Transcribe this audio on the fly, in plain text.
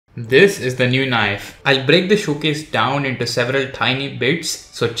This is the new knife. I'll break the showcase down into several tiny bits,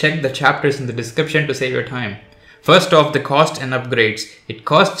 so check the chapters in the description to save your time. First off, the cost and upgrades. It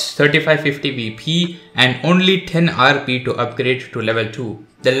costs 3550 VP and only 10 RP to upgrade to level 2.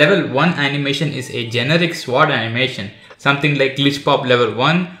 The level 1 animation is a generic sword animation, something like Glitch Pop level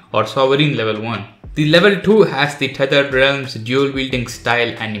 1 or Sovereign level 1. The level 2 has the Tethered Realms dual wielding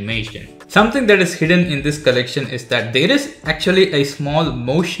style animation. Something that is hidden in this collection is that there is actually a small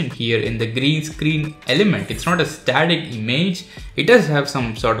motion here in the green screen element. It's not a static image, it does have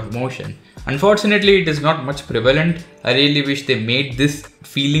some sort of motion. Unfortunately, it is not much prevalent. I really wish they made this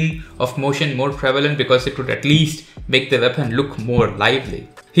feeling of motion more prevalent because it would at least make the weapon look more lively.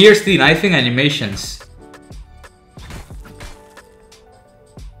 Here's the knifing animations.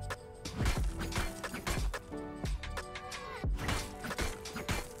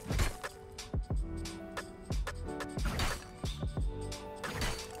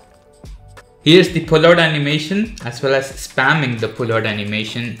 Here's the pullout animation as well as spamming the pullout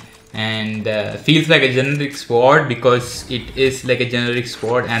animation, and feels like a generic sword because it is like a generic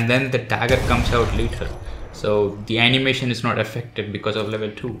sword and then the dagger comes out later. So the animation is not affected because of level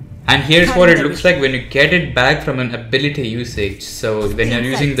 2. And here's what it looks like when you get it back from an ability usage. So when you're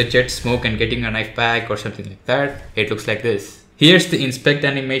using the jet smoke and getting a knife back or something like that, it looks like this. Here's the inspect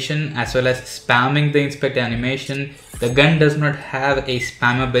animation as well as spamming the inspect animation. The gun does not have a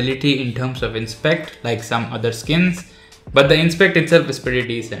spammability in terms of inspect like some other skins, but the inspect itself is pretty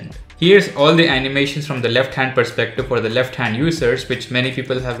decent. Here's all the animations from the left hand perspective for the left hand users, which many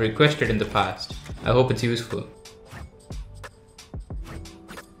people have requested in the past. I hope it's useful.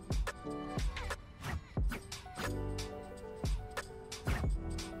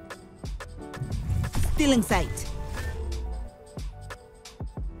 Still in sight.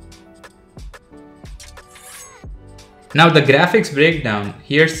 Now the graphics breakdown.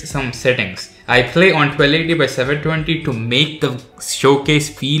 Here's some settings. I play on 1280 by 720 to make the showcase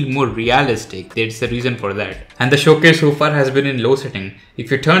feel more realistic. There's a reason for that. And the showcase so far has been in low setting.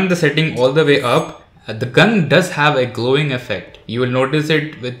 If you turn the setting all the way up, the gun does have a glowing effect. You will notice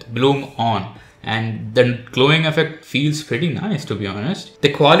it with bloom on. And the glowing effect feels pretty nice, to be honest.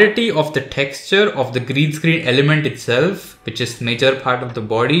 The quality of the texture of the green screen element itself, which is major part of the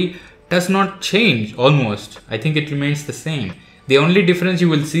body, does not change almost. I think it remains the same. The only difference you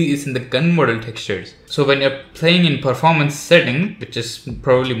will see is in the gun model textures. So when you're playing in performance setting, which is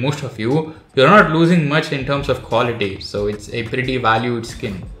probably most of you, you're not losing much in terms of quality. So it's a pretty valued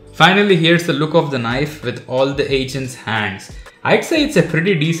skin. Finally, here's the look of the knife with all the agent's hands. I'd say it's a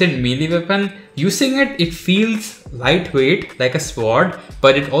pretty decent melee weapon. Using it, it feels lightweight like a sword,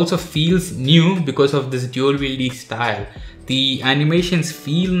 but it also feels new because of this dual wieldy style. The animations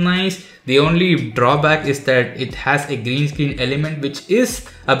feel nice. The only drawback is that it has a green screen element which is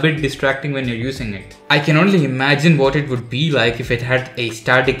a bit distracting when you're using it. I can only imagine what it would be like if it had a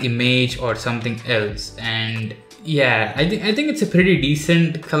static image or something else. And yeah, I think it's a pretty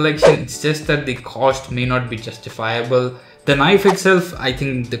decent collection. It's just that the cost may not be justifiable. The knife itself, I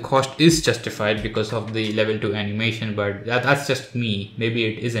think the cost is justified because of the level 2 animation, but that's just me. Maybe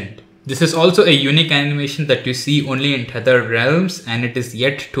it isn't. This is also a unique animation that you see only in Tethered Realms, and it is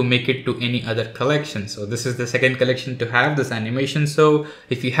yet to make it to any other collection. So this is the second collection to have this animation. So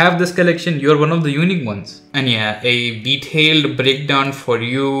if you have this collection, you're one of the unique ones. And yeah, a detailed breakdown for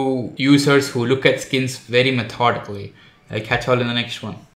you users who look at skins very methodically. I'll catch you all in the next one.